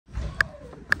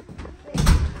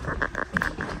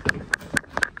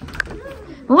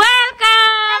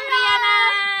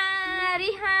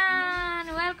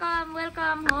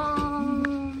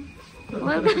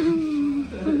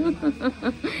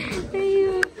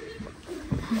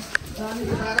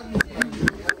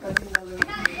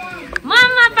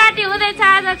मम्मा party हुँदैछ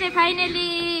आज चाहिँ फाइनली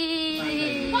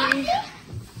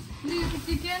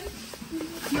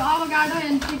यो avocado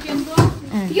and chicken को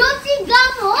यो चाहिँ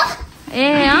गम हो ए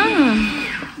अँ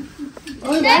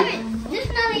This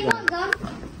not even gum.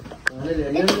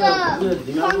 It's the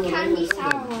fun candy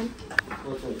sour one.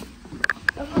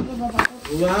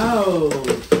 Wow!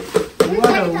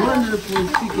 What a wonderful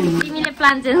chicken. तिमीले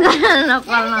प्लान चेन्ज गर्न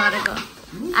नकल नगरेको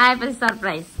आएपछि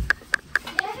सरप्राइज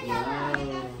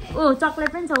ओ चक्लेट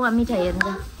पनि छ उहाँ मिठाई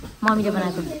हेर्नु मम्मीले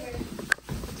बनाएको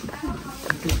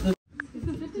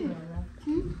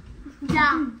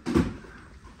Yeah.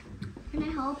 Can I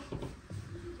help?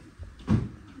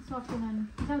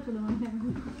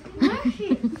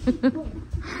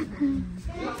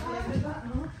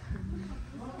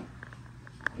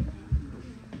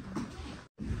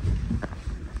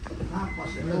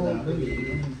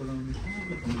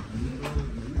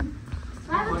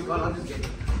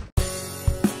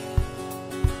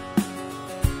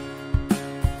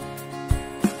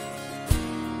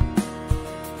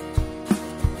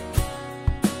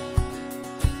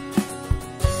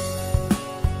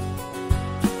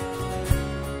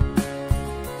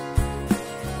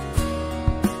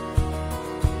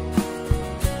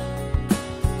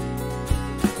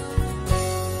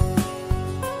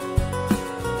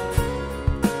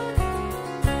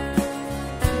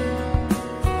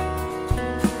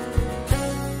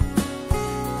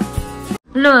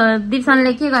 लो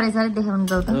दिपसनले के गरेछ अरे देखाउनु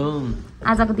त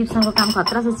आजको दिपसनको काम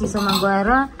खतरा छ चिसोमा गएर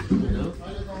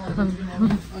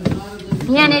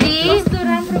यहाँनेरि कस्तो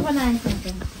राम्रो बनाएछ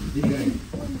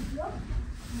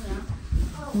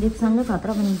दिपसनले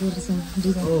खतरा बनाइदिएको छ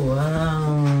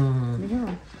डिजाइन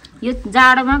यो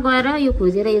जाडोमा गएर यो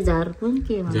खोजेर यो झार पनि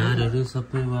के भन्छ झारहरु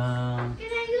सबै वा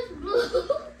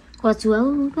कचुवा हो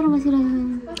पर बसिरहेको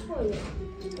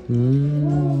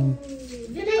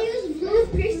Did I use blue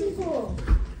piercing cool?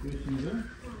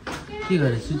 के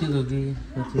गरे सुतेको कि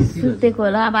सुतेको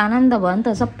होला अब आनन्द भयो नि त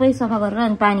सबै सफा गरेर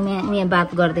अनि पानीमा यहाँ बात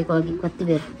गर्दैको अघि कति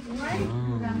बेर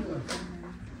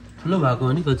ठुलो भएको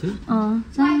हो नि कछु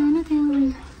सानो थियो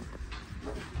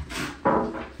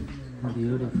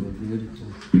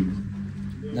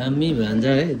दामी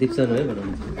भान्जा है दिक्सन है भनौँ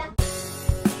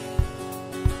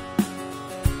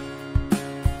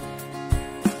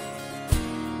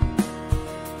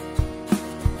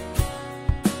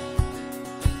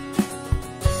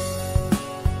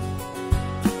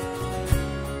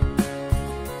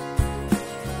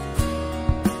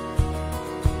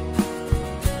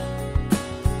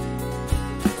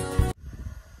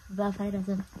बाफाइरहेछ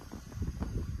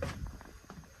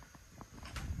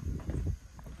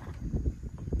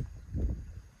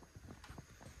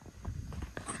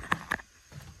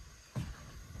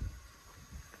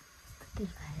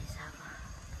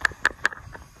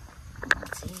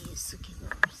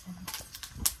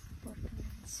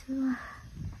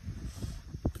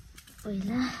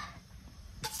पहिला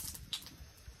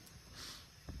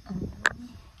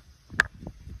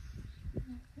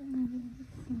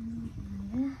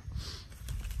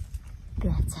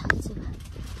प्याज हाल्छु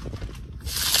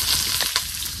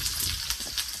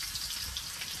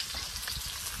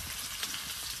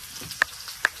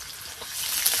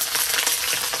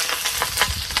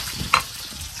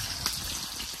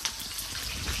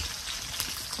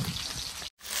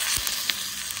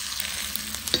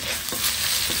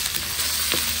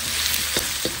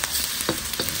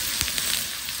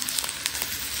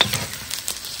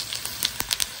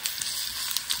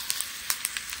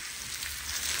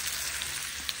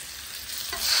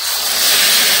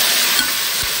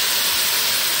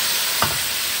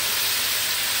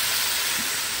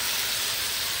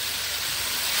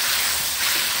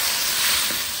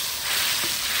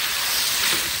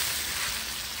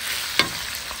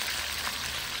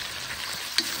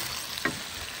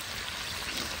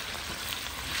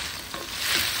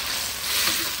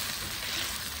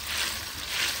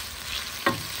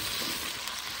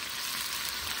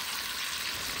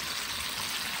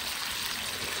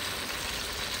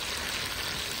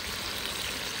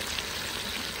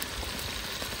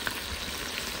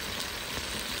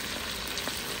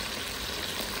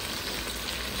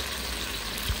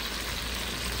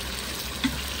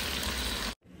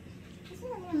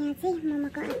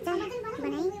मोमोको अचार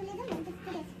बनाएँ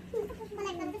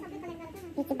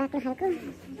यो चाहिँ बाक्लो खालको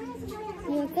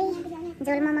यो चाहिँ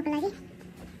झोल मोमोको लागि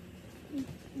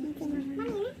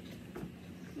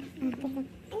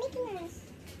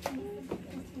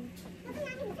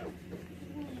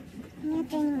यहाँ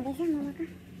ट्रेनिङ हुँदैछ मोमोको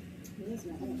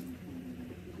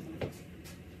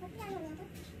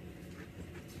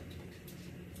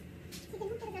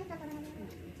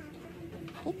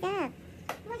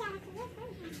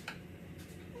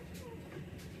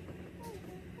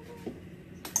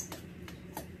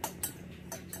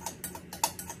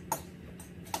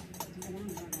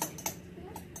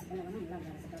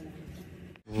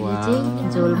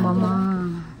झोल मोमो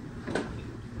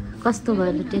कस्तो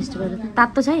भयो टेस्ट गरेर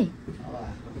तातो छ है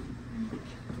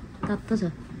तातो छ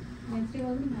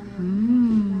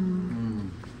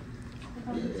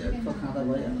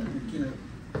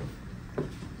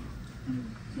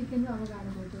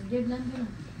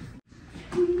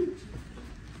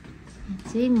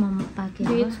चाहिँ मोमो पाके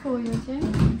भेजको यो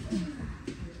चाहिँ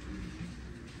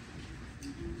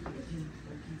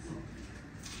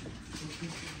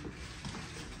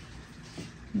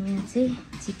यहाँ चाहिँ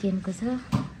चिकनको छ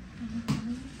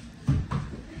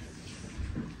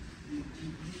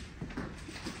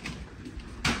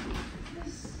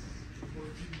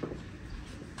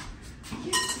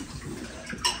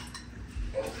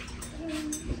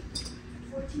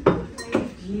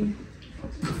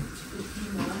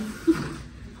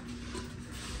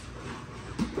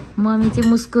मम्मी चाहिँ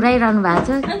मुस्कुराइरहनु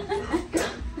भएको छ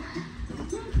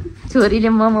छोरीले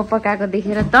मोमो पकाएको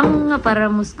देखेर दङ्ग परेर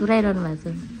मुस्कुराइरहनु भएको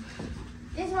छ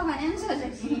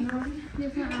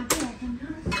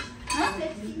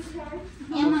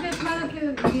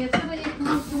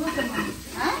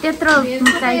त्यत्रो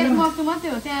चाहिँदैन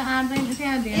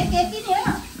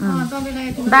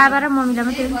बाबा र मम्मीलाई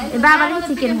मात्रै बाबाले पनि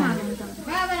चिकन खानु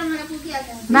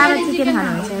बाबा चिकन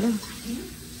खानुहुन्छ अरे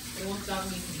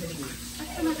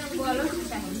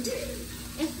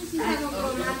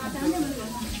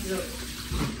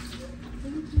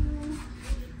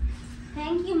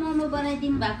थ्याङ्क यू मोमो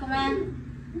बनाइदिनु भएकोमा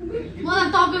मलाई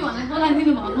तपाईँ भनेर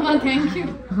बोलाइदिनु भएकोमा थ्याङ्क यू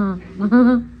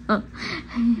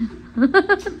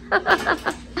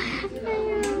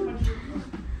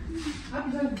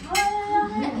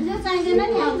यो चाहिँदैन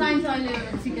नि चाहिन्छ अहिले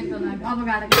चिकनको लागि अब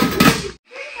गाडा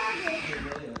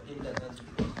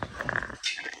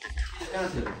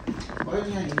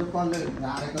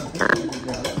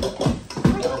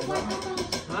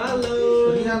हेलो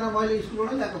रियाना मैले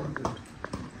स्कुलबाट ल्याएको भन्छु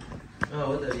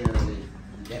हो त रियानाले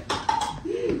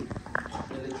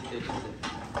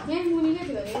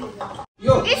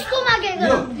यो यसको मागेको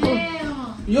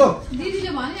यो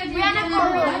दिदीले भने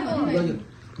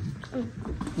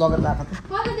लगेर राख त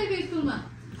कता दिएको स्कुलमा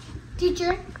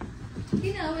टिचर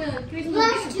किन अब Christmas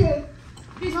last year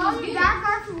Christmas Mommy, Dad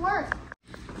got to work.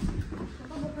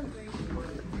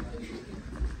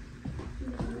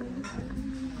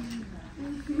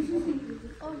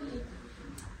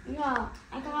 Yeah,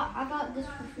 I got this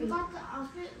for free. You got the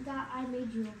outfit that I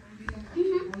made you.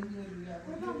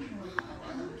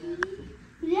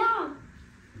 Yeah.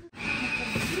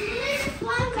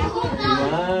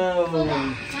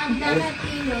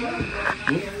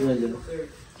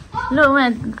 ल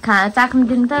उहाँ चाख्नु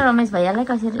दिनु त रमेश भैयालाई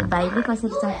कसरी भाइले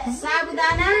कसरी चाख्छ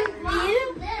साबुदाना तिल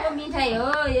मिठाई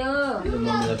हो यो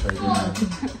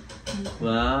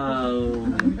वाउ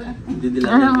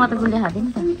म त गुलिया खाँदिन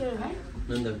त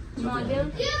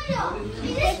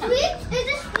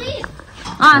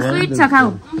स्वीट छ खाऊ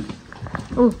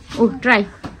ऊ ट्राई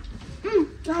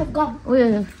उयो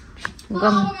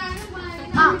गम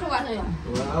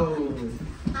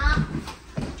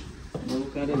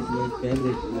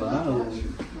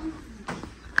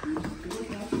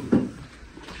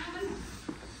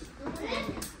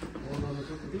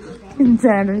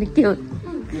जाडोले के हो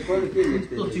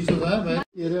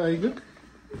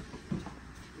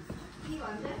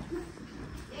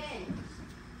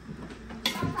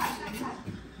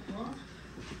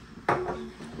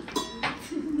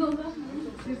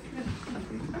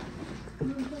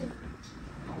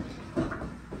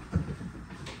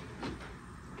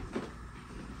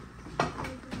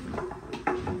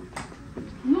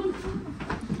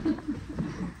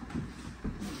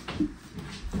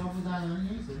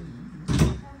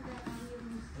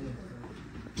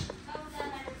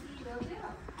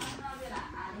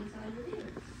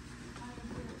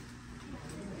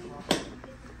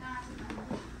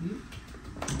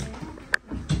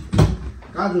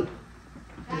काजु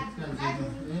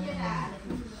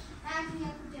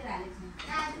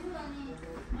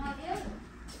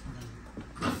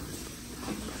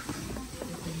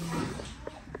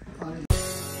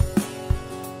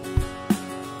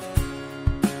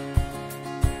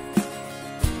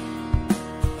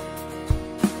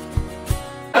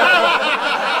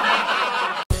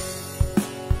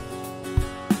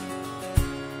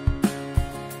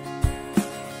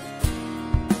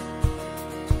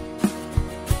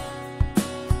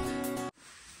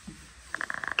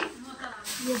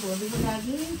यो भोलिको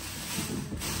लागि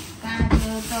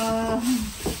काट्यो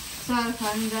त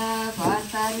सरखण्ड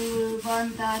भर्तारु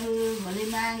बन्तरु भोलि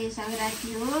माघे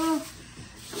सङ्क्रान्ति हो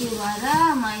त्यो भएर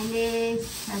मैले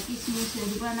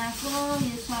किसमिसहरू बनाएको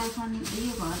यो सरखण्ड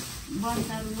यो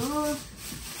बन्तरु हो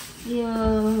यो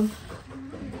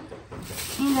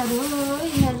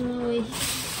यिनीहरू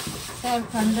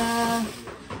सरखण्ड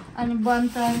अनि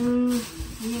बन्तरु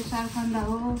यो सरखण्ड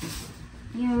हो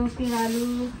यो पिँडालु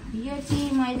यो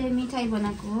चाहिँ मैले मिठाई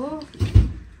बनाएको हो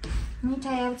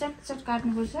मिठाई अब चटचट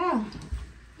काट्नुपर्छ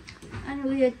अनि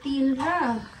उयो तिल र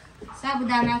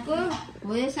साबुदानाको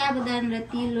हो यो साबुदाना र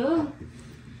तिल हो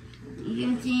यो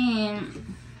चाहिँ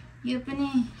यो पनि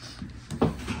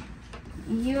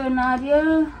यो नरिवल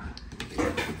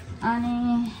अनि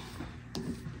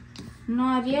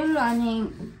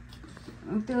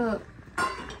त्यो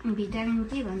भिटामिन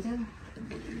के भन्छ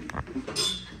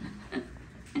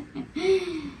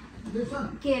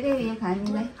के अरे उयो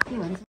खानेलाई के भन्छ